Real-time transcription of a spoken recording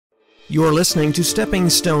You're listening to Stepping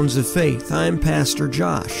Stones of Faith. I'm Pastor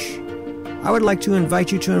Josh. I would like to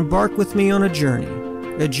invite you to embark with me on a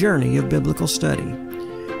journey of biblical study.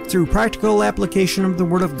 Through practical application of the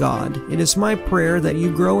Word of God, it is my prayer that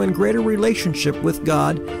you grow in greater relationship with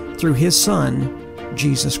God through His Son,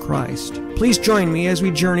 Jesus Christ. Please join me as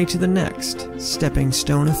we journey to the next stepping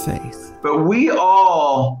stone of faith. But we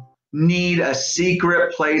all need a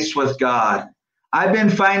secret place with God. I've been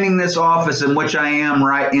finding this office in which I am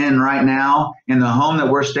right now, in the home that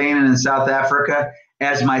we're staying in South Africa,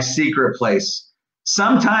 as my secret place.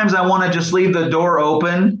 Sometimes I want to just leave the door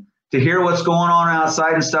open to hear what's going on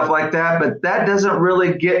outside and stuff like that, but that doesn't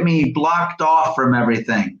really get me blocked off from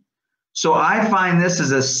everything. So I find this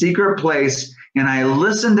as a secret place, and I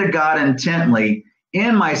listen to God intently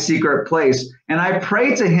in my secret place, and I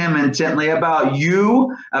pray to Him intently about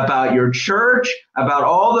you, about your church, about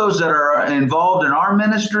all those that are involved in our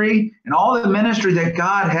ministry and all the ministry that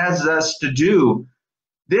God has us to do.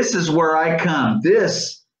 This is where I come.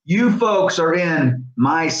 You folks are in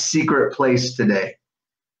my secret place today.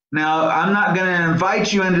 Now, I'm not going to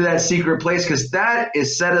invite you into that secret place because that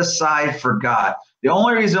is set aside for God. The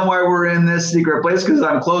only reason why we're in this secret place is because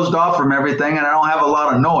I'm closed off from everything and I don't have a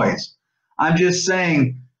lot of noise. I'm just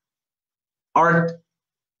saying,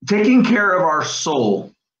 taking care of our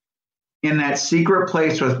soul in that secret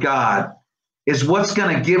place with God is what's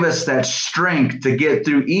going to give us that strength to get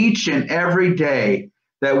through each and every day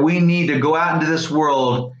that we need to go out into this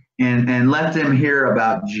world and let them hear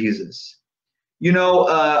about Jesus. You know,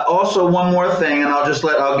 also one more thing, and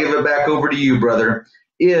I'll give it back over to you, brother,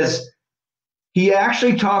 is he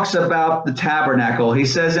actually talks about the tabernacle. He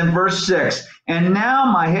says in verse 6, "And now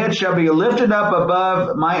my head shall be lifted up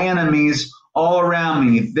above my enemies all around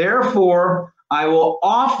me. Therefore I will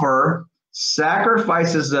offer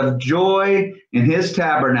sacrifices of joy in his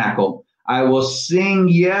tabernacle. I will sing,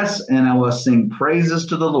 yes, and I will sing praises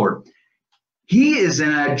to the Lord." He is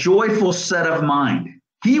in a joyful set of mind.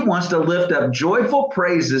 He wants to lift up joyful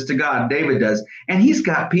praises to God, David does. And he's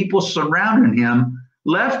got people surrounding him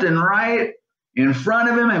left and right, in front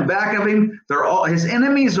of him and back of him. His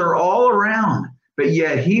enemies are all around, but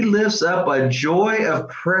yet he lifts up a joy of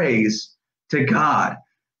praise to God.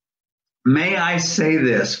 May I say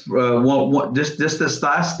this, just this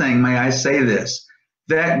last thing, may I say this,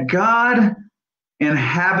 that God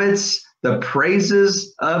inhabits the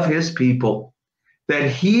praises of his people, that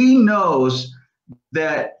he knows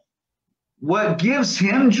that what gives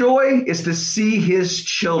him joy is to see his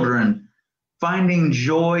children finding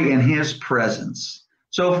joy in his presence.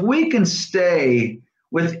 So if we can stay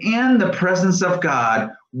within the presence of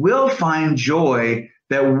God, we'll find joy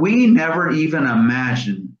that we never even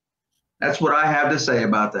imagined. That's what I have to say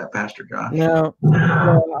about that, Pastor Josh. Now,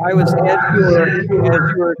 I was, as you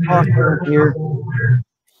were talking here,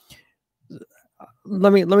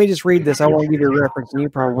 let me just read this. I won't give you a reference, and you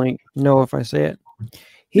probably know if I say it.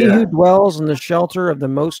 He who dwells in the shelter of the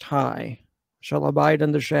Most High shall abide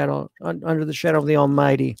under the shadow of the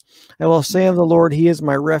Almighty. I will say of the Lord, He is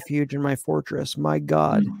my refuge and my fortress, my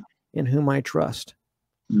God, in whom I trust.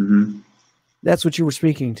 Mm-hmm. That's what you were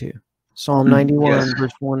speaking to. Psalm 91,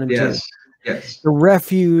 verse 1 and 2. Yes. The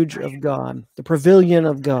refuge of God, the pavilion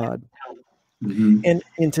of God. Mm-hmm. And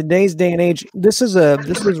in today's day and age, this was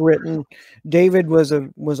written. David was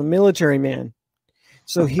a military man,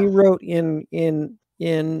 so he wrote in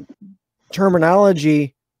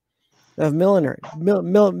terminology of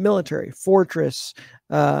military fortress,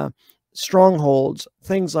 strongholds,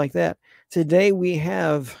 things like that. Today we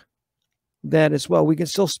have that as well. We can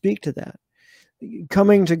still speak to that.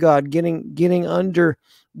 Coming to God, getting under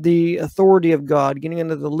the authority of God, getting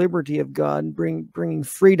under the liberty of God, bringing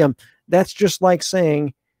freedom. That's just like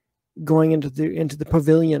saying going into the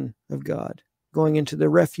pavilion of God, going into the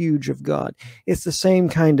refuge of God. It's the same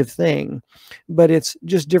kind of thing, but it's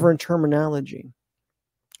just different terminology.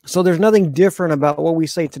 So there's nothing different about what we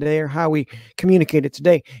say today or how we communicate it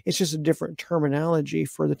today. It's just a different terminology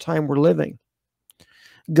for the time we're living.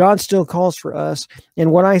 God still calls for us.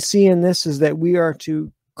 And what I see in this is that we are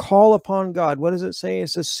to call upon God. What does it say? It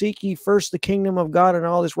says, "Seek ye first the kingdom of God, and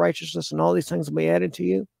all this righteousness and all these things will be added to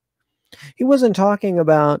you." He wasn't talking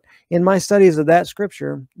about, in my studies of that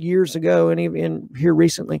scripture years ago and even here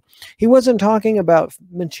recently, he wasn't talking about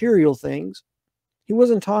material things. He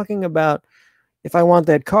wasn't talking about, if I want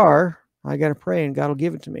that car, I got to pray and God will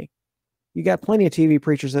give it to me. You got plenty of TV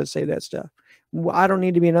preachers that say that stuff. I don't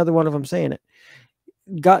need to be another one of them saying it.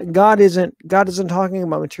 God isn't talking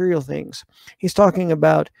about material things. He's talking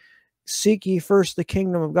about seek ye first the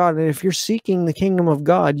kingdom of God. And if you're seeking the kingdom of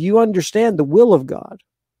God, you understand the will of God.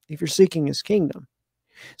 If you're seeking his kingdom,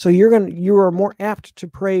 So you are more apt to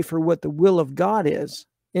pray for what the will of God is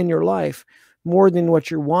in your life more than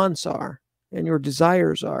what your wants are and your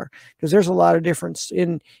desires are, because there's a lot of difference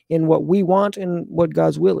in what we want and what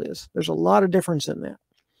God's will is. There's a lot of difference in that.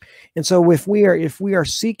 And so if we are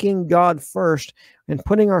seeking God first and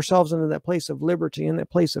putting ourselves into that place of liberty, in that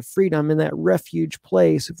place of freedom, in that refuge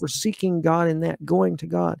place, if we're seeking God in that, going to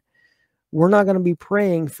God, we're not going to be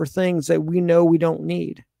praying for things that we know we don't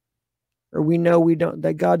need, or we know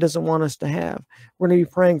that God doesn't want us to have. We're going to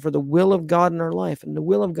be praying for the will of God in our life. And the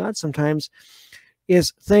will of God sometimes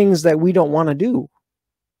is things that we don't want to do.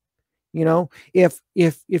 You know, if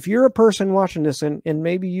you're a person watching this and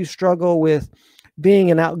maybe you struggle with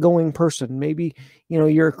being an outgoing person, maybe, you know,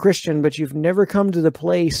 you're a Christian, but you've never come to the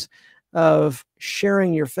place of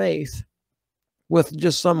sharing your faith with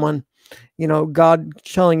just someone, you know, God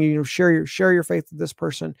telling you to share your faith with this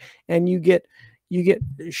person, and you get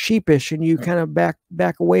sheepish and you kind of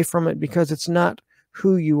back away from it because it's not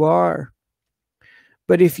who you are.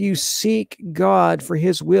 But if you seek God for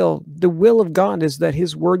his will, the will of God is that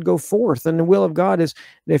his word go forth. And the will of God is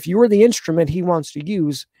that if you are the instrument he wants to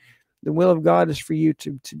use, the will of God is for you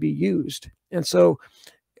to be used. And so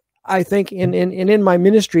I think in my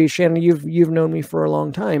ministry, Shannon, you've known me for a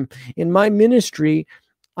long time. In my ministry,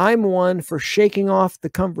 I'm one for shaking off the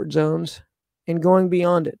comfort zones and going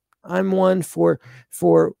beyond it. I'm one for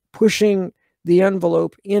pushing the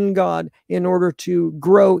envelope in God in order to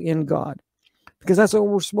grow in God. Because that's what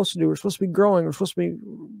we're supposed to do. We're supposed to be growing. We're supposed to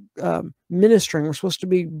be ministering. We're supposed to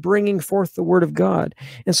be bringing forth the word of God.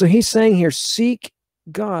 And so he's saying here, seek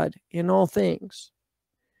God in all things.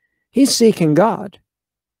 He's seeking God.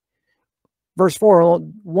 Verse 4,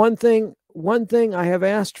 one thing I have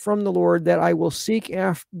asked from the Lord that I will seek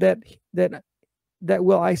after, that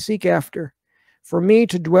will I seek after, for me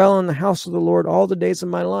to dwell in the house of the Lord all the days of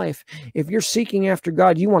my life. If you're seeking after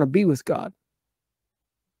God, you want to be with God.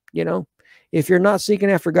 You know, if you're not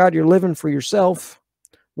seeking after God, you're living for yourself.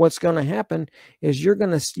 What's going to happen is you're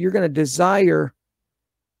going to desire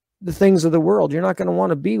the things of the world. You're not going to want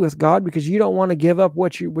to be with God because you don't want to give up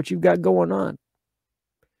what you've got going on.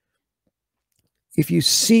 If you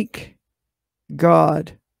seek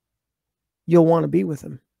God, you'll want to be with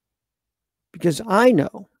him. Because I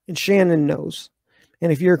know, and Shannon knows,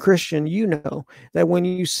 and if you're a Christian, you know that when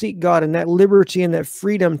you seek God and that liberty and that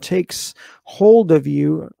freedom takes hold of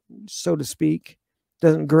you, so to speak,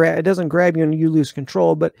 it doesn't grab you and you lose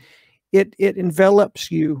control, but it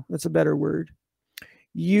envelops you. That's a better word.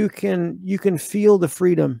 You can feel the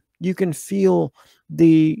freedom. You can feel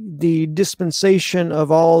the dispensation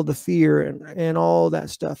of all the fear and all that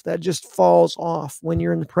stuff that just falls off when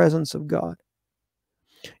you're in the presence of God.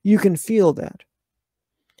 You can feel that.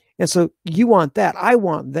 And so you want that. I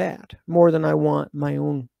want that more than I want my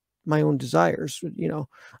own desires. You know,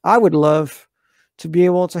 I would love to be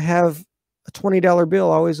able to have a $20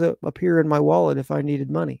 bill always appear in my wallet if I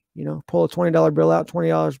needed money. You know, pull a $20 bill out,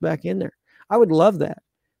 $20 back in there. I would love that.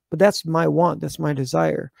 But that's my want. That's my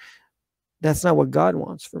desire. That's not what God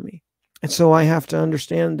wants for me. And so I have to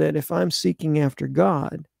understand that if I'm seeking after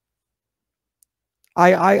God,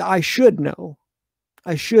 I should know.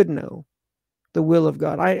 I should know the will of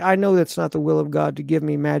God. I know that's not the will of God to give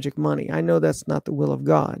me magic money. I know that's not the will of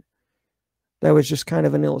God. That was just kind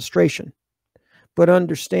of an illustration. But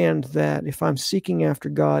understand that if I'm seeking after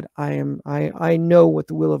God, I know what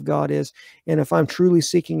the will of God is. And if I'm truly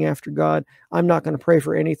seeking after God, I'm not going to pray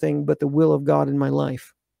for anything but the will of God in my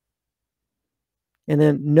life. And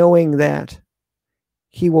then knowing that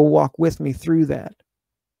he will walk with me through that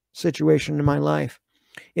situation in my life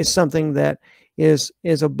is something that is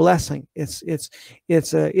a blessing. It's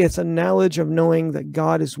a knowledge of knowing that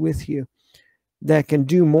God is with you that can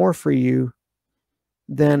do more for you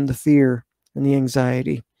than the fear and the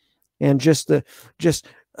anxiety and just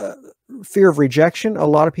fear of rejection. A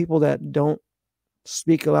lot of people that don't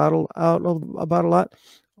speak out about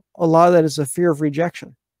a lot of that is a fear of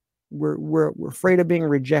rejection. We're afraid of being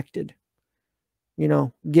rejected, you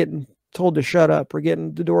know, getting told to shut up or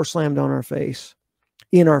getting the door slammed on our face,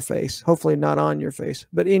 in our face, hopefully not on your face,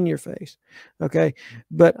 but in your face. Okay.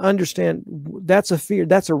 But understand that's a fear.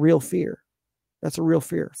 That's a real fear. That's a real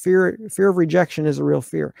fear. Fear of rejection is a real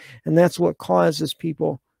fear. And that's what causes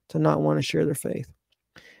people to not want to share their faith.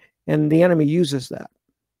 And the enemy uses that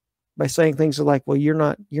by saying things like, well, you're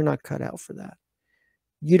not cut out for that.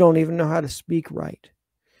 You don't even know how to speak right.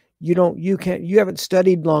 You haven't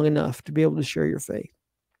studied long enough to be able to share your faith.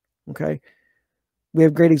 Okay. We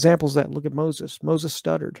have great examples of that. Look at Moses. Moses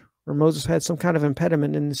stuttered, or Moses had some kind of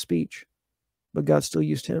impediment in his speech, but God still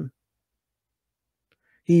used him.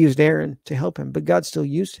 He used Aaron to help him, but God still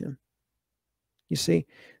used him. You see?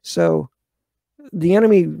 So the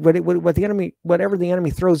enemy, whatever the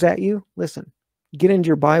enemy throws at you, listen, get into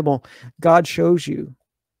your Bible. God shows you.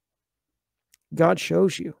 God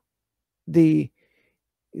shows you the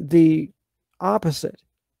opposite.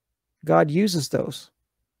 God uses those.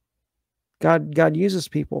 God uses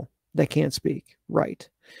people that can't speak right.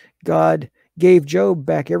 God gave Job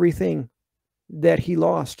back everything that he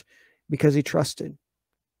lost because he trusted.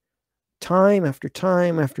 Time after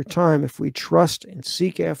time after time, if we trust and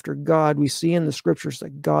seek after God, we see in the scriptures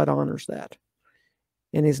that God honors that.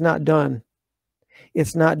 And it's not done.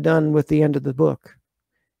 It's not done with the end of the book.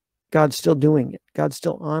 God's still doing it. God's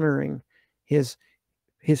still honoring his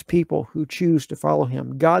people who choose to follow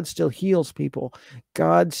him. God still heals people.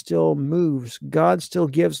 God still moves. God still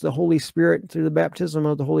gives the Holy Spirit through the baptism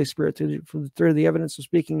of the Holy Spirit, through the evidence of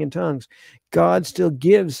speaking in tongues. God still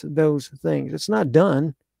gives those things. It's not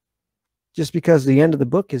done just because the end of the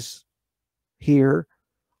book is here,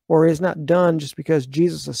 or is not done just because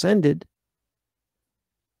Jesus ascended.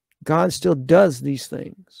 God still does these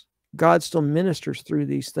things. God still ministers through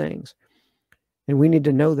these things. And we need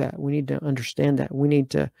to know that. We need to understand that. We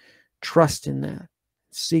need to trust in that.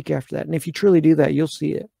 Seek after that. And if you truly do that, you'll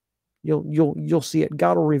see it. You'll see it.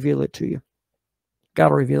 God will reveal it to you.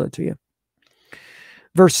 God will reveal it to you.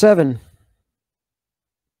 Verse 7.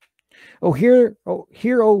 Hear,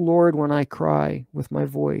 O Lord, when I cry with my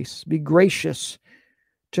voice. Be gracious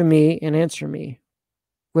to me and answer me.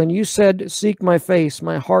 When you said, seek my face,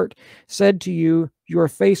 my heart said to you, your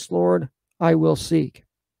face, Lord, I will seek.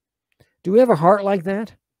 Do we have a heart like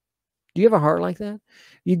that? Do you have a heart like that?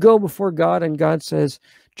 You go before God and God says,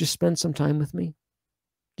 just spend some time with me.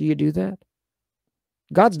 Do you do that?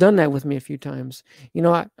 God's done that with me a few times. You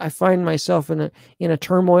know, I find myself in a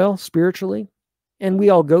turmoil spiritually, and we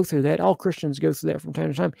all go through that. All Christians go through that from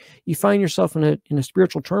time to time. You find yourself in a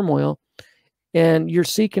spiritual turmoil, and you're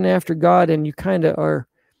seeking after God, and you kind of are,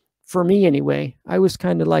 for me anyway, I was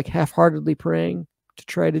kind of like half-heartedly praying to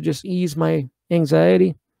try to just ease my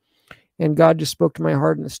anxiety. And God just spoke to my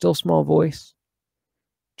heart in a still small voice.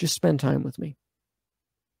 Just spend time with me.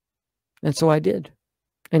 And so I did.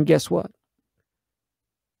 And guess what?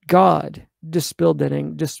 God dispelled that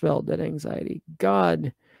anxiety.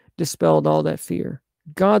 God dispelled all that fear.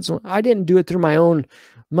 I didn't do it through my own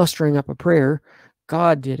mustering up a prayer.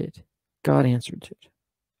 God did it. God answered it.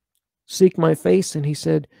 Seek my face. And he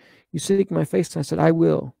said, you seek my face. And I said, I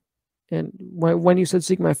will. And when you said,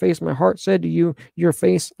 seek my face, my heart said to you, your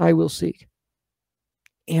face I will seek.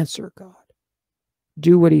 Answer God.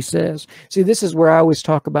 Do what he says. See, this is where I always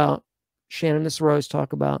talk about, Shannon, this is where I always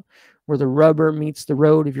talk about where the rubber meets the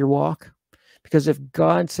road of your walk. Because if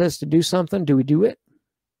God says to do something, do we do it?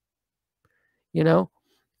 You know,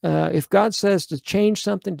 if God says to change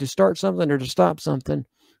something, to start something, or to stop something,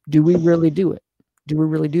 do we really do it? Do we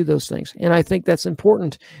really do those things? And I think that's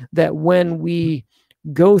important, that when we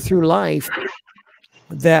go through life,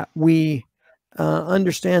 that we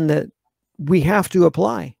understand that we have to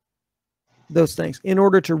apply those things in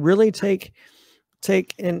order to really take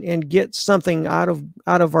and get something out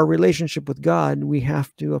of our relationship with God. We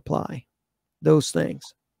have to apply those things.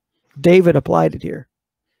 David applied it here.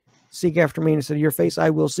 Seek after me, and he said, your face I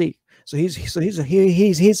will seek. So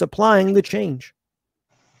he's applying the change.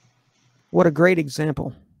 What a great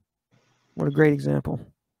example. What a great example.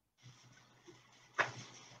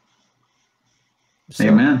 So,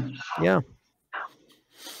 amen. Yeah.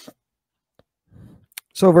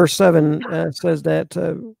 So verse 7 says that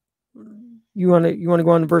you want to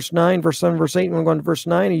go on to verse 9, verse 7, verse 8. You want to go on to verse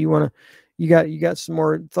 9, or you got some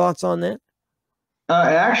more thoughts on that?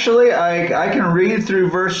 Actually, I can read through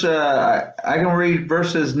I can read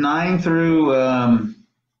verses 9 through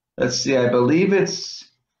let's see, I believe it's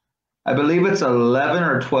 11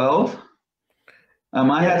 or 12.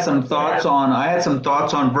 I had some thoughts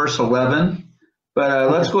on verse 11,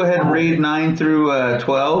 but let's go ahead and read 9 through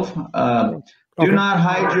 12. Do not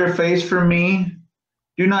hide your face from me.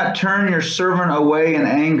 Do not turn your servant away in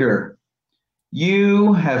anger.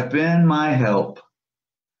 You have been my help.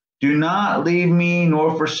 Do not leave me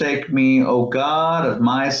nor forsake me, O God of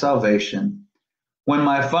my salvation. When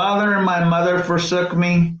my father and my mother forsook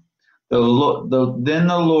me, then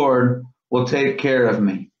the Lord will take care of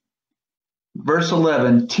me. Verse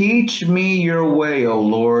 11, teach me your way, O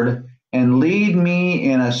Lord, and lead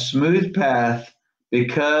me in a smooth path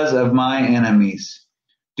because of my enemies.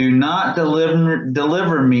 Do not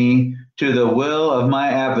deliver me to the will of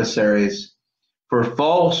my adversaries, for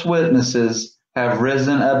false witnesses have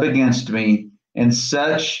risen up against me, and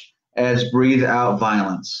such as breathe out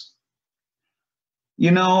violence.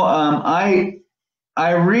 You know, I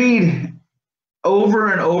read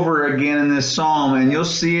over and over again in this psalm, and you'll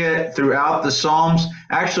see it throughout the Psalms.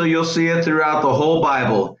 Actually, you'll see it throughout the whole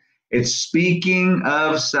Bible. It's speaking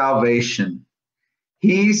of salvation.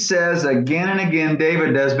 He says again and again,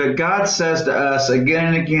 David does, but God says to us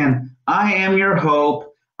again and again, I am your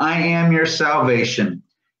hope. I am your salvation.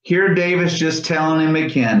 Here, David's just telling him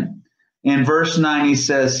again. In verse 9, he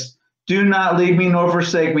says, do not leave me nor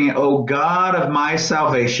forsake me, O God of my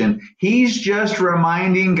salvation. He's just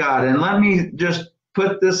reminding God. And let me just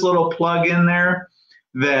put this little plug in there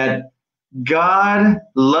that God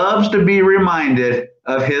loves to be reminded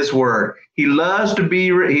of his word. He loves to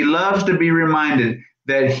be reminded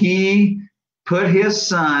that he put his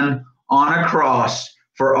son on a cross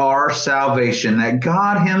for our salvation, that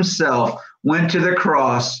God himself went to the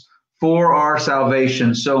cross for our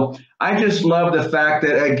salvation. So I just love the fact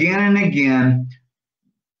that again and again,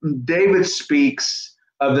 David speaks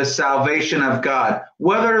of the salvation of God.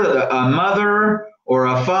 Whether a mother or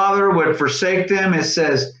a father would forsake them, it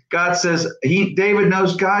says, God says, David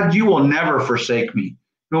knows, God, you will never forsake me.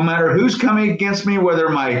 No matter who's coming against me, whether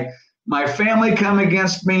my family come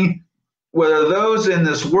against me, whether those in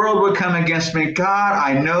this world would come against me, God,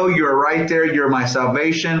 I know you're right there. You're my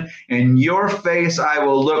salvation, and your face I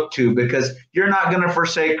will look to, because you're not going to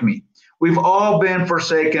forsake me. We've all been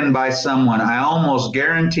forsaken by someone. I almost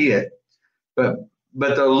guarantee it. But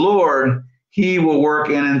the Lord, he will work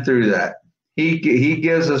in and through that. He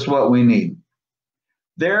gives us what we need.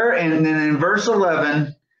 There, and then in verse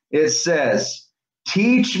 11, it says,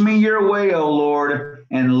 teach me your way, O Lord,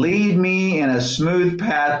 and lead me in a smooth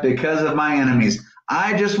path because of my enemies.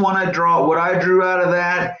 I just want to draw what I drew out of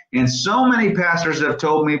that, and so many pastors have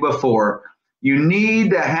told me before, you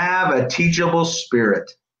need to have a teachable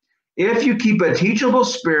spirit. If you keep a teachable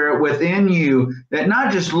spirit within you, that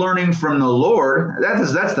not just learning from the Lord,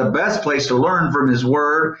 that's the best place to learn from his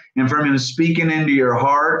word and from him speaking into your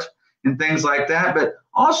heart and things like that, but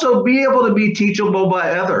also be able to be teachable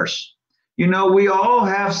by others. You know, we all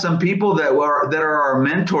have some people that are our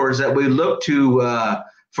mentors that we look to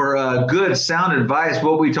for good, sound advice.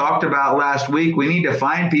 What we talked about last week, we need to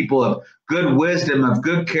find people of good wisdom, of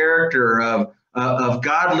good character, of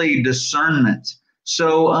godly discernment.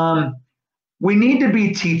 So we need to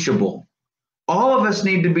be teachable. All of us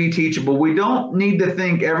need to be teachable. We don't need to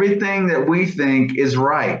think everything that we think is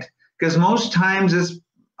right, because most times it's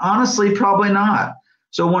honestly probably not.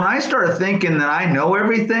 So when I start thinking that I know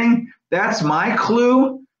everything, that's my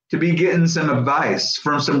clue to be getting some advice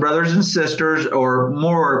from some brothers and sisters, or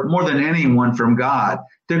more than anyone from God,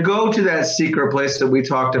 to go to that secret place that we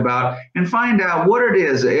talked about and find out what it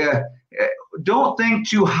is. Don't think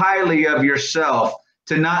too highly of yourself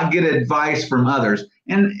to not get advice from others.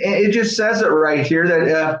 And it just says it right here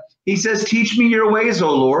that he says, teach me your ways,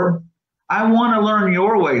 O Lord. I want to learn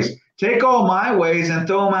your ways. Take all my ways and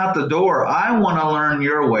throw them out the door. I want to learn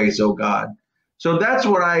your ways, O God. So that's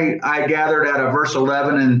what I gathered out of verse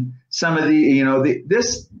 11, and some of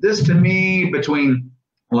this to me, between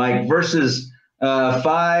like verses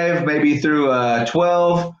 5 maybe through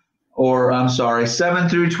 12, or I'm sorry, 7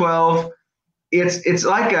 through 12. It's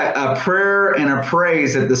like a prayer and a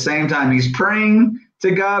praise at the same time. He's praying to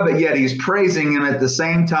God, but yet he's praising him at the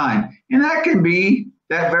same time. And that can be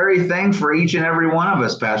that very thing for each and every one of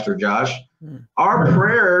us, Pastor Josh. Our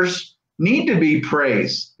prayers need to be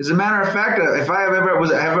praised. As a matter of fact, if I have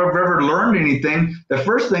ever learned anything, the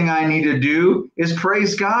first thing I need to do is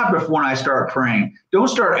praise God before I start praying. Don't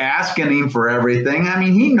start asking him for everything. I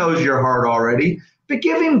mean, he knows your heart already, but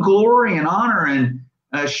give him glory and honor, and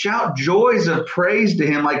shout joys of praise to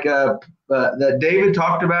him, like that David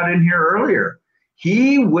talked about in here earlier.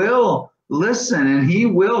 He will listen and he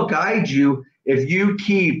will guide you if you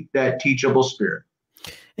keep that teachable spirit.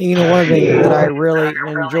 And you know, one thing that I really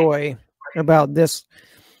enjoy about this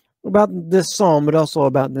psalm, but also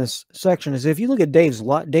about this section, is if you look at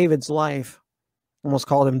David's life, almost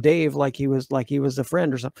called him Dave, like he was a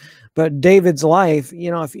friend or something. But David's life,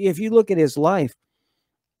 you know, if you look at his life,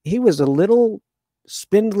 he was a little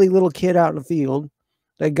spindly little kid out in the field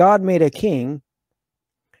that God made a king,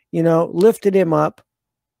 you know, lifted him up,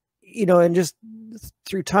 you know, and just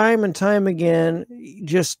through time and time again,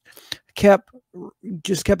 just kept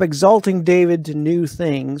exalting David to new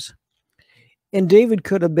things. And David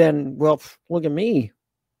could have been, well, look at me.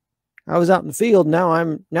 I was out in the field. Now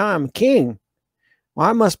I'm king. Well,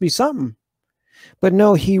 I must be something. But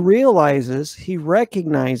no, he recognizes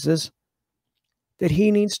that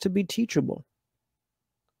he needs to be teachable.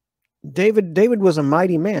 David was a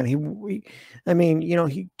mighty man.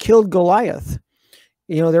 He killed Goliath.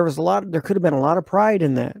 You know, there could have been a lot of pride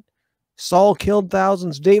in that. Saul killed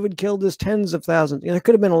thousands. David killed his tens of thousands. There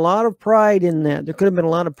could have been a lot of pride in that. There could have been a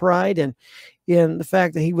lot of pride in the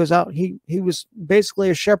fact that he was out. He was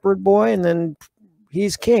basically a shepherd boy, and then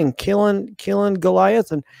he's king, killing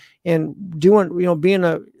Goliath and doing, being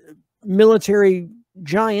a military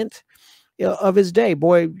giant of his day,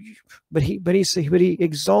 boy. But he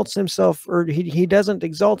exalts himself, or he doesn't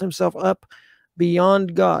exalt himself up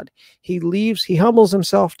beyond God. He humbles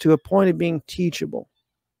himself to a point of being teachable.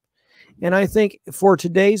 And I think for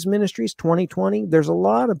today's ministries, 2020, there's a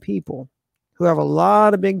lot of people who have a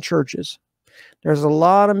lot of big churches. There's a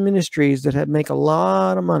lot of ministries that make a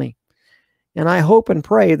lot of money. And I hope and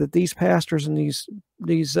pray that these pastors and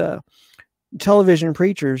these television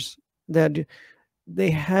preachers, that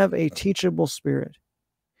they have a teachable spirit.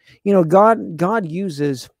 God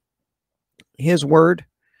uses his word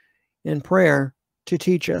and prayer to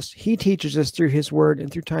teach us. He teaches us through his word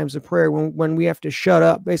and through times of prayer when we have to shut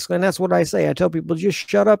up, basically. And that's what I say. I tell people, just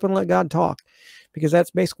shut up and let God talk, because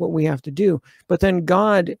that's basically what we have to do. But then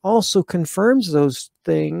God also confirms those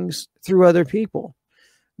things through other people.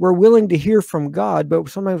 We're willing to hear from God, but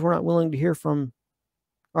sometimes we're not willing to hear from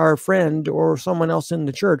our friend or someone else in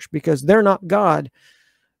the church, because they're not God.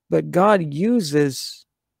 But God uses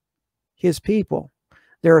his people.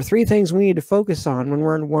 There are three things we need to focus on when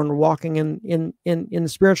we're walking in the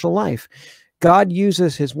spiritual life. God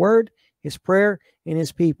uses his word, his prayer, and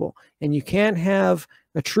his people. And you can't have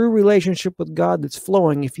a true relationship with God that's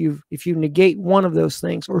flowing if you negate one of those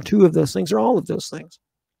things, or two of those things, or all of those things.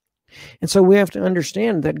 And so we have to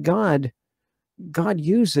understand that God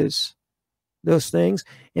uses those things,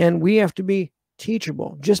 and we have to be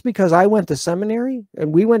teachable. Just because I went to seminary,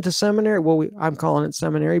 and we went to seminary, well, I'm calling it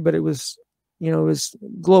seminary, but it was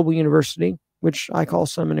global university, which I call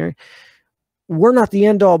seminary. We're not the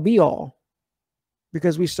end all be all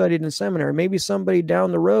because we studied in seminary. Maybe somebody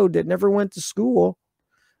down the road that never went to school,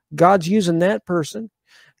 God's using that person.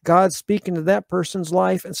 God's speaking to that person's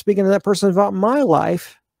life and speaking to that person about my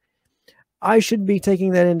life. I should be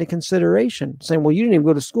taking that into consideration, saying, well, you didn't even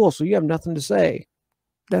go to school, so you have nothing to say.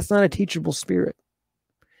 That's not a teachable spirit.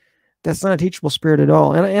 That's not a teachable spirit at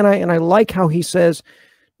all. And I like how he says,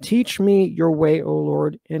 teach me your way, O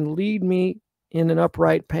Lord, and lead me in an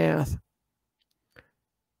upright path.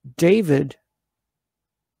 David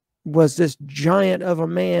was this giant of a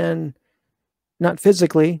man, not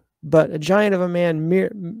physically, but a giant of a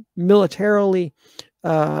man militarily,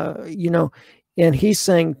 and he's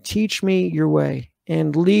saying, teach me your way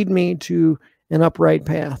and lead me to an upright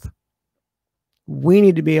path. We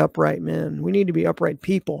need to be upright men. We need to be upright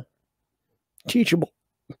people. Teachable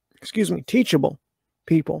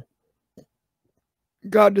people.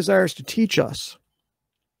 God desires to teach us.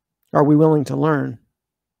 Are we willing to learn?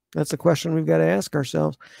 That's the question we've got to ask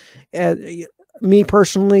ourselves. Me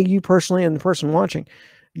personally, you personally, and the person watching.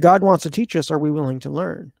 God wants to teach us. Are we willing to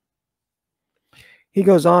learn? He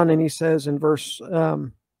goes on and he says in verse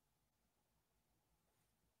 12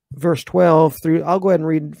 through, I'll go ahead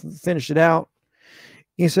and finish it out.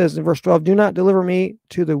 He says in verse 12, do not deliver me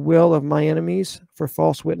to the will of my enemies, for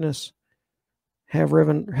false witnesses have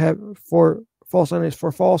risen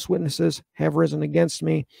against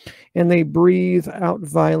me, and they breathe out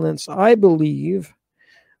violence. I believe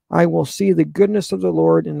I will see the goodness of the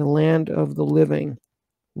Lord in the land of the living.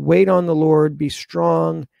 Wait on the Lord, be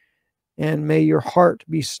strong, and may your heart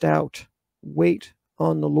be stout. Wait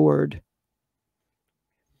on the Lord.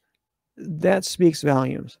 That speaks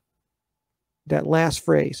volumes. That last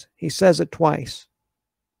phrase, he says it twice.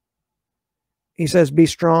 He says, be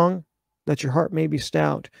strong, that your heart may be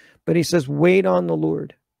stout. But he says, wait on the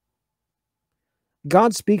Lord.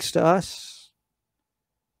 God speaks to us.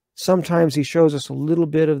 Sometimes he shows us a little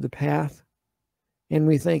bit of the path, and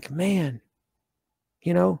we think, man,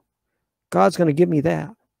 God's going to give me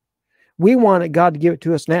that. We want God to give it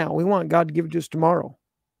to us now. We want God to give it to us tomorrow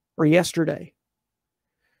or yesterday.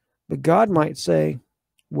 But God might say,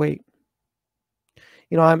 wait.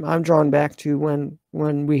 I'm drawn back to when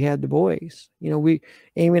we had the boys. Amy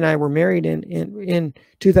and I were married in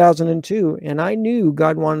 2002, and I knew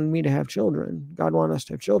God wanted me to have children. God wanted us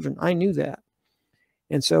to have children. I knew that.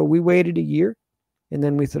 And so we waited a year, and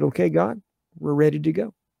then we said, okay, God, we're ready to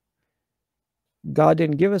go. God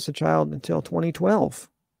didn't give us a child until 2012.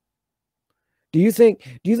 Do you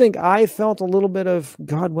think I felt a little bit of,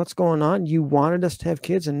 God, what's going on? You wanted us to have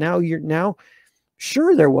kids, and now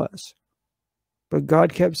sure there was. But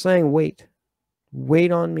God kept saying, wait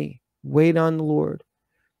on me, wait on the Lord.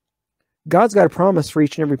 God's got a promise for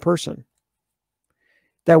each and every person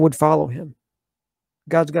that would follow him.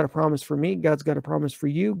 God's got a promise for me. God's got a promise for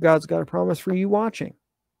you. God's got a promise for you watching.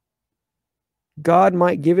 God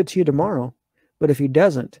might give it to you tomorrow, but if he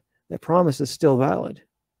doesn't, that promise is still valid.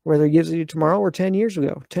 Whether he gives it to you tomorrow or 10 years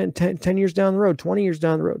ago, 10 years down the road, 20 years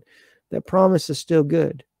down the road, that promise is still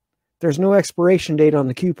good. There's no expiration date on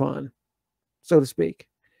the coupon, so to speak.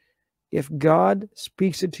 If God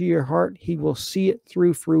speaks it to your heart, he will see it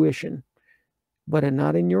through fruition, but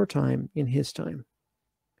not in your time, in his time.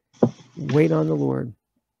 Wait on the Lord.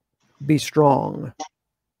 Be strong.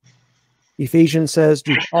 Ephesians says,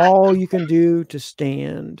 do all you can do to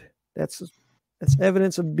stand. That's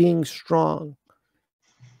evidence of being strong.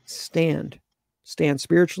 Stand. Stand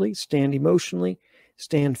spiritually, stand emotionally,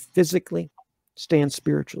 stand physically, stand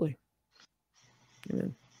spiritually.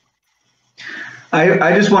 Amen.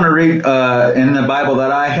 I just want to read in the Bible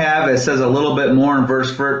that I have. It says a little bit more in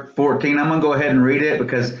verse 14. I'm going to go ahead and read it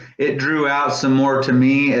because it drew out some more to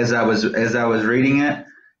me as I was reading it.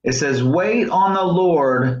 It says, "Wait on the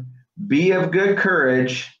Lord, be of good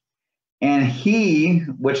courage, and he,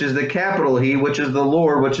 which is the capital He, which is the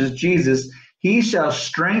Lord, which is Jesus, he shall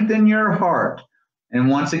strengthen your heart." And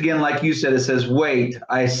once again, like you said, it says, "Wait,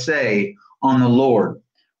 I say, on the Lord."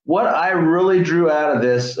 What I really drew out of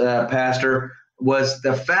this, Pastor, was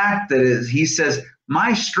the fact that he says,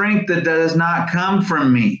 my strength that does not come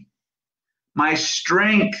from me. My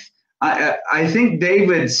strength, I think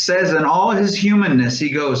David says in all his humanness, he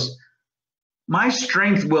goes, my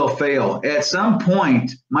strength will fail. At some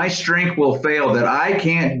point, my strength will fail that I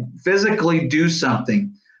can't physically do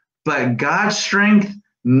something. But God's strength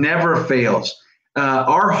never fails.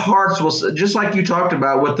 Our hearts will, just like you talked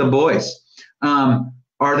about with the boys,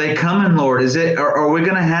 are they coming, Lord? Are we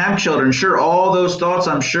going to have children? Sure, all those thoughts,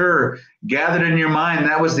 I'm sure, gathered in your mind.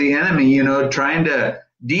 That was the enemy, trying to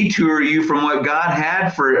detour you from what God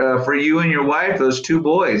had for you and your wife, those two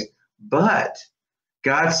boys. But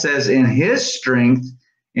God says in his strength,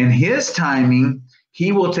 in his timing,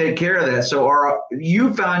 he will take care of that. So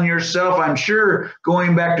you found yourself, I'm sure,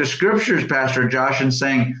 going back to scriptures, Pastor Josh, and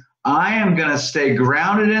saying, I am going to stay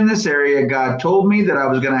grounded in this area. God told me that I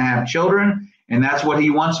was going to have children, and that's what he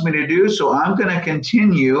wants me to do. So I'm going to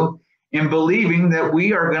continue in believing that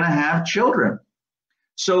we are going to have children.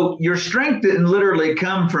 So your strength didn't literally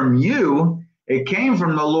come from you. It came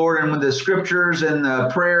from the Lord and with the scriptures and the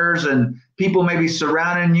prayers and people maybe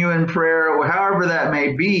surrounding you in prayer, or however that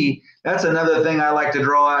may be. That's another thing I like to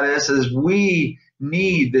draw out of this is we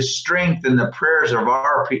need the strength and the prayers of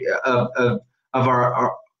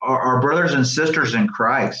our brothers and sisters in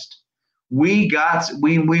Christ. We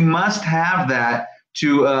must have that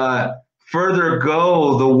to further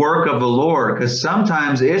go the work of the Lord, because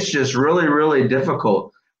sometimes it's just really, really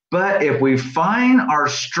difficult. But if we find our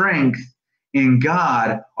strength in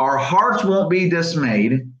God, our hearts won't be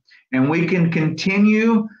dismayed, and we can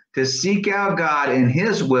continue to seek out God in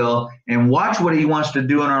his will and watch what he wants to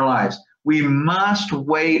do in our lives. We must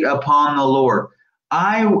wait upon the Lord.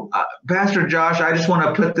 Pastor Josh, I just want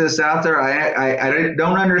to put this out there. I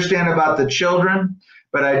don't understand about the children,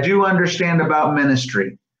 but I do understand about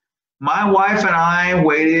ministry. My wife and I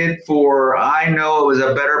waited for, I know it was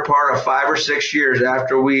a better part of 5 or 6 years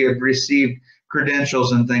after we had received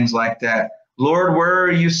credentials and things like that. Lord, where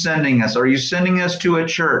are you sending us? Are you sending us to a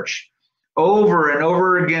church? Over and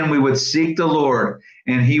over again, we would seek the Lord,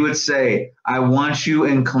 and he would say, I want you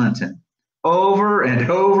in Clinton. Over and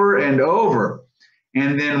over and over.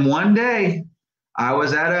 And then one day I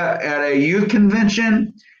was at a youth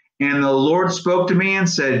convention, and the Lord spoke to me and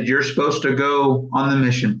said, you're supposed to go on the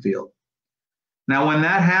mission field. Now, when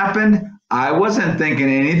that happened, I wasn't thinking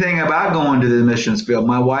anything about going to the missions field.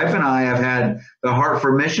 My wife and I have had the heart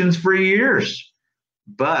for missions for years.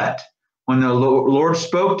 But when the Lord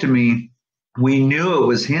spoke to me, we knew it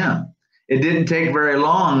was him. It didn't take very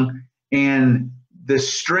long. And the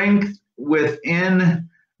strength within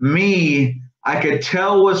me, I could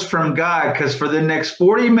tell was from God, because for the next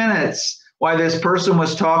 40 minutes while this person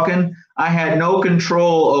was talking, I had no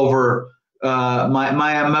control over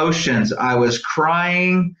my emotions. I was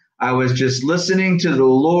crying. I was just listening to the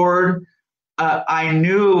Lord. I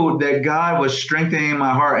knew that God was strengthening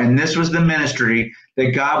my heart, and this was the ministry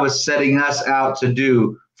that God was setting us out to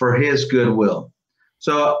do for his goodwill.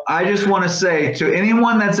 So I just want to say to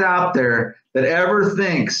anyone that's out there that ever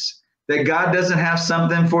thinks that God doesn't have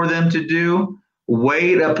something for them to do,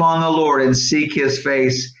 wait upon the Lord and seek his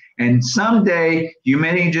face. And someday you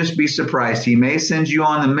may just be surprised. He may send you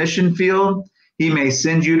on the mission field. He may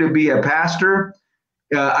send you to be a pastor.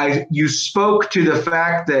 You spoke to the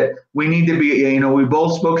fact that we need to be, we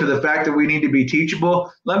both spoke to the fact that we need to be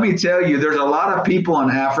teachable. Let me tell you, there's a lot of people in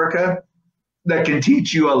Africa that can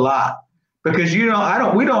teach you a lot, because we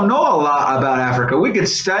don't know a lot about Africa. We could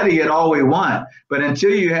study it all we want, but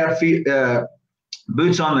until you have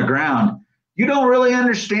boots on the ground, you don't really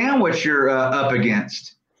understand what you're up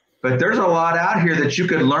against. But there's a lot out here that you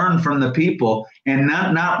could learn from the people, and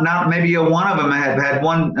not maybe one of them had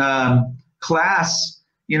one class,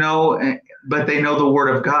 but they know the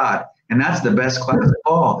Word of God, and that's the best class of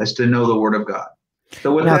all, is to know the Word of God.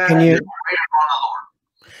 So with that, do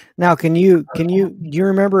you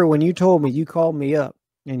remember when you told me, you called me up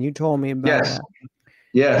and you told me about that?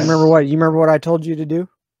 Yes. You remember what I told you to do?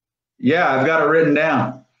 Yeah, I've got it written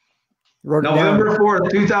down. November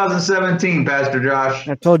 4th, 2017, Pastor Josh.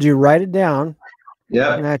 I told you, write it down.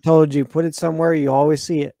 Yep. And I told you, put it somewhere you always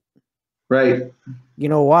see it. Right. You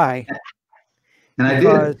know why? And I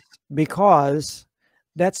did. Because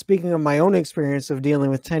that's speaking of my own experience of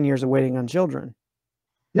dealing with 10 years of waiting on children.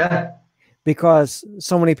 Yeah. Because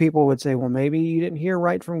so many people would say, well, maybe you didn't hear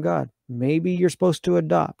right from God. Maybe you're supposed to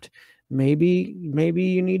adopt. Maybe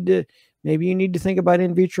you need to think about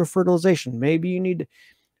in vitro fertilization. Maybe you need to.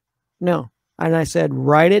 No. And I said,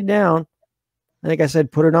 write it down. I think I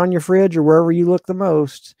said, put it on your fridge or wherever you look the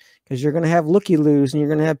most, because you're going to have looky-loos and you're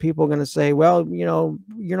going to have people going to say, well,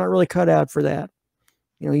 you're not really cut out for that.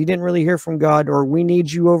 You didn't really hear from God, or we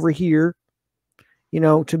need you over here,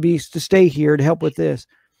 to stay here to help with this.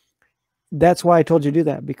 That's why I told you to do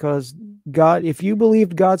that, because God, if you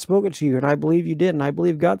believed God spoke it to you, and I believe you did, and I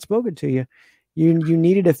believe God spoke it to you, you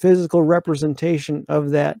needed a physical representation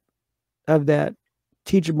of that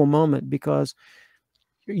teachable moment, because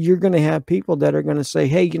you're going to have people that are going to say,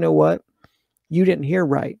 hey, you know what? You didn't hear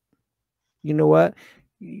right. You know what?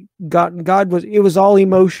 It was all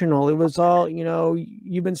emotional. It was all,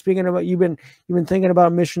 you've been thinking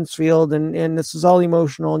about missions field and this is all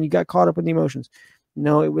emotional, and you got caught up in the emotions.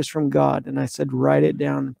 No, it was from God. And I said, write it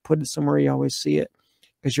down and put it somewhere you always see it,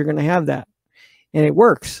 because you're going to have that. And it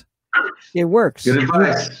works. It works. Good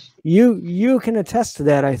advice. You can attest to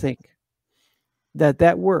that. I think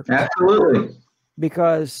that works. Absolutely.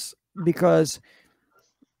 Because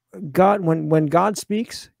God, when God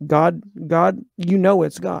speaks, God,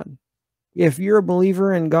 it's God. If you're a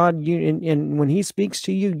believer in God, and when He speaks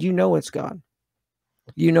to you, it's God.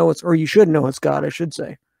 Or you should know it's God, I should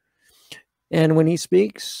say. And when He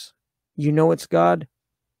speaks, it's God.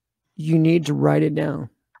 You need to write it down.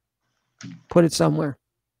 Put it somewhere.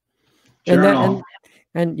 Journal.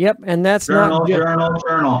 And that's journal, not just,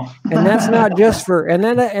 journal. And that's not just for, and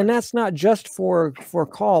that's not just for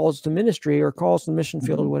calls to ministry or calls to the mission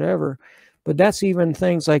field or whatever, but that's even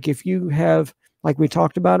things like if you have, like we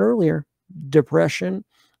talked about earlier, depression,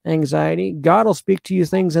 anxiety, God will speak to you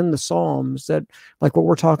things in the Psalms that, like what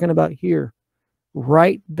we're talking about here.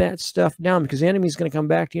 Write that stuff down, because the enemy's going to come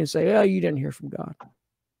back to you and say, oh, you didn't hear from God.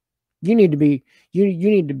 You need to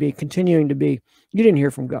be continuing to be, you didn't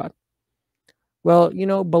hear from God. Well,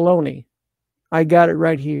 baloney. I got it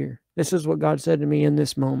right here. This is what God said to me in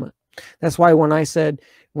this moment. That's why when I said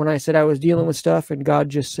I was dealing with stuff and God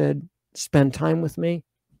just said, spend time with me,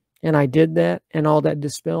 and I did that, and all that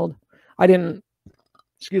dispelled. I didn't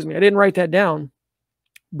write that down,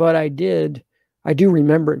 but I do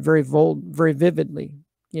remember it very vividly,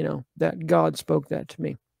 that God spoke that to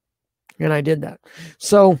me, and I did that.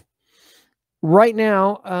 So right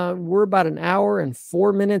now, we're about an hour and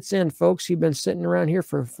 4 minutes in, folks. You've been sitting around here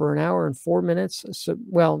for an hour and 4 minutes. So,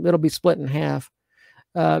 well, it'll be split in half.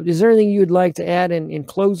 Is there anything you'd like to add in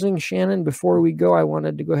closing, Shannon? Before we go, I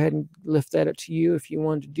wanted to go ahead and lift that up to you if you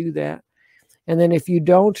wanted to do that. And then if you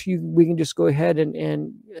don't, we can just go ahead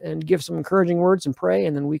and give some encouraging words and pray,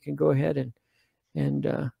 and then we can go ahead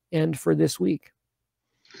and end for this week.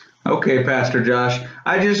 Okay, Pastor Josh.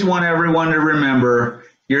 I just want everyone to remember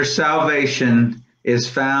your salvation is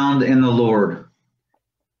found in the Lord.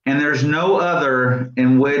 And there's no other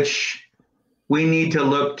in which we need to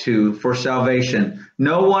look to for salvation.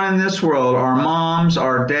 No one in this world, our moms,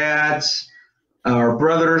 our dads, our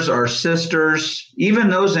brothers, our sisters, even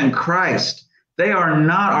those in Christ, they are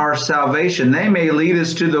not our salvation. They may lead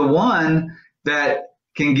us to the one that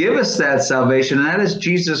can give us that salvation, and that is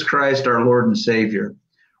Jesus Christ, our Lord and Savior.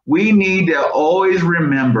 We need to always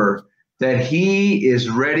remember that He is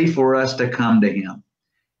ready for us to come to Him.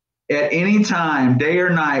 At any time, day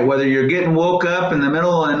or night, whether you're getting woke up in the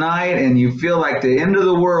middle of the night and you feel like the end of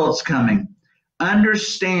the world's coming,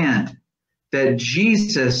 understand that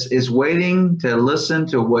Jesus is waiting to listen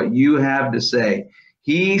to what you have to say.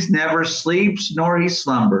 He never sleeps nor he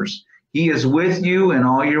slumbers. He is with you in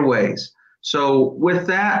all your ways. So with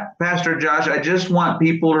that, Pastor Josh, I just want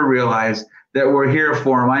people to realize that we're here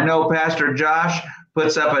for them. I know Pastor Josh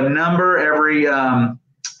puts up a number every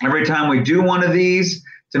time we do one of these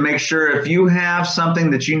to make sure if you have something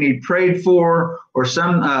that you need prayed for or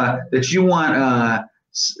some that you want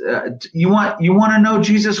You want to know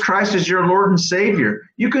Jesus Christ as your Lord and Savior.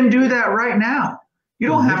 You can do that right now. You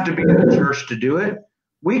don't have to be in the church to do it.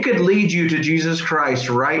 We could lead you to Jesus Christ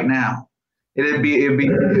right now.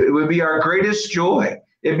 It would be our greatest joy.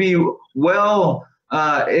 It'd be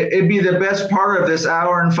it'd be the best part of this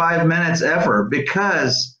hour and 5 minutes ever,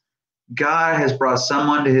 because God has brought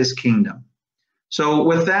someone to his kingdom. So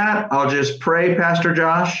with that, I'll just pray, Pastor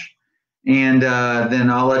Josh, and then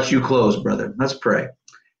I'll let you close, brother. Let's pray.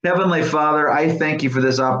 Heavenly Father, I thank you for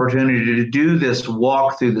this opportunity to do this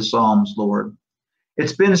walk through the Psalms, Lord.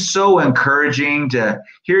 It's been so encouraging to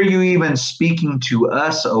hear you even speaking to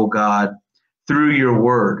us, oh God, through your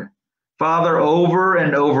word. Father, over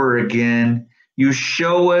and over again, you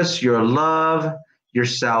show us your love, your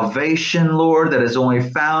salvation, Lord, that is only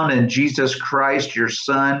found in Jesus Christ, your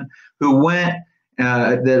Son, who went,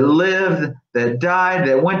 that lived, that died,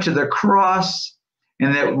 that went to the cross,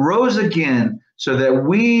 and that rose again so that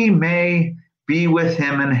we may be with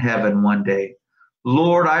him in heaven one day.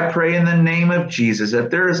 Lord, I pray in the name of Jesus,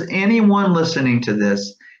 if there is anyone listening to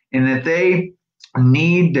this and that they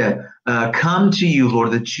need to come to you,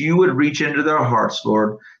 Lord, that you would reach into their hearts,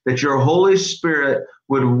 Lord, that your Holy Spirit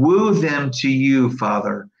would woo them to you,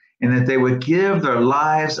 Father, and that they would give their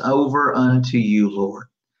lives over unto you, Lord.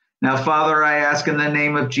 Now, Father, I ask in the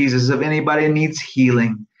name of Jesus, if anybody needs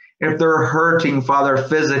healing, if they're hurting, Father,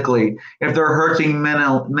 physically, if they're hurting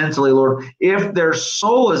mentally, Lord, if their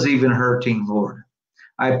soul is even hurting, Lord,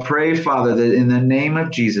 I pray, Father, that in the name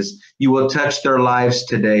of Jesus, you will touch their lives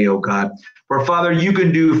today, oh God. For, Father, you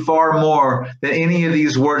can do far more than any of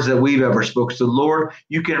these words that we've ever spoken. So, Lord,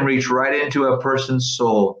 you can reach right into a person's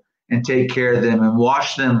soul and take care of them and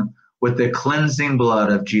wash them with the cleansing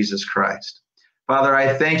blood of Jesus Christ. Father,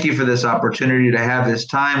 I thank you for this opportunity to have this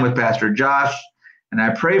time with Pastor Josh. And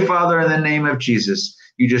I pray, Father, in the name of Jesus,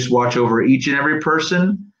 you just watch over each and every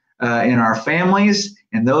person in our families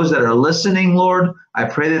and those that are listening, Lord. I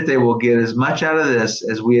pray that they will get as much out of this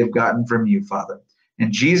as we have gotten from you, Father. In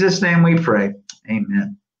Jesus' name we pray.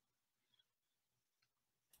 Amen.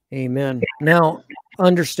 Amen. Now,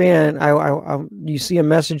 understand, you see a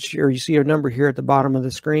message, or you see a number here at the bottom of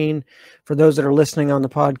the screen. For those that are listening on the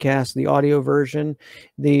podcast, the audio version,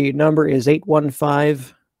 the number is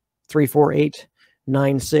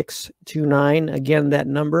 815-348-9629. Again, that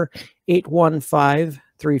number,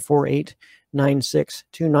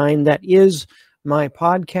 815-348-9629. That is my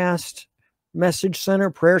podcast message center,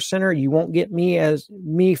 prayer center. You won't get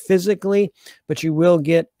me physically, but you will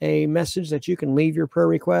get a message that you can leave your prayer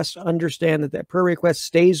request. Understand that prayer request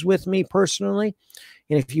stays with me personally.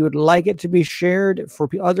 And if you would like it to be shared for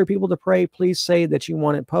other people to pray, please say that you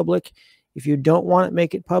want it public. If you don't want it,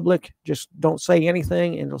 make it public. Just don't say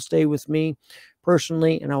anything, and it'll stay with me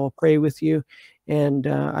personally, and I will pray with you. And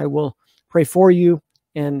I will pray for you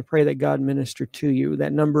and pray that God minister to you.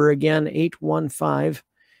 That number again,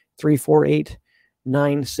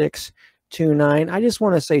 815-348-9629. I just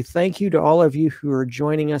want to say thank you to all of you who are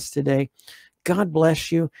joining us today. God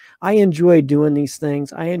bless you. I enjoy doing these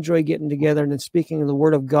things. I enjoy getting together and speaking the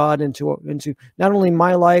word of God into not only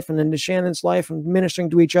my life and into Shannon's life and ministering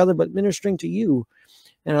to each other, but ministering to you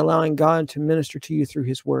and allowing God to minister to you through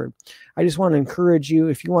his word. I just want to encourage you,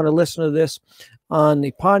 if you want to listen to this on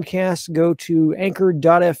the podcast, go to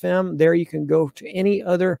anchor.fm. There you can go to any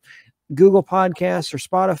other Google Podcasts or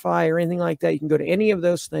Spotify or anything like that. You can go to any of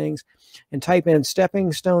those things and type in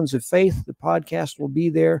Stepping Stones of Faith. The podcast will be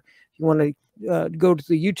there. If you want to go to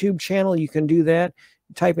the YouTube channel, you can do that.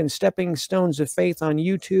 Type in Stepping Stones of Faith on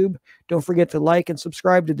YouTube. Don't forget to like and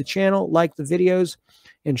subscribe to the channel, like the videos,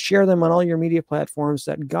 and share them on all your media platforms,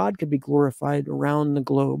 that God could be glorified around the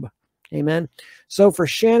globe. Amen. So for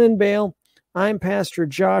Shannon Bale, I'm Pastor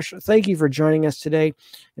Josh. Thank you for joining us today,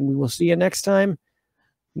 and we will see you next time.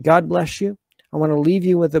 God bless you. I want to leave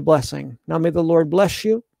you with a blessing. Now may the Lord bless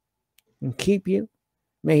you and keep you.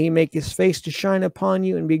 May he make his face to shine upon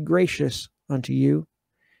you and be gracious unto you.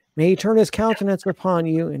 May he turn his countenance upon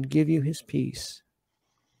you and give you his peace.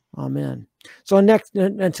 Amen. So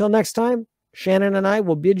until next time, Shannon and I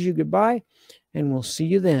will bid you goodbye, and we'll see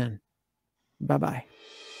you then. Bye-bye.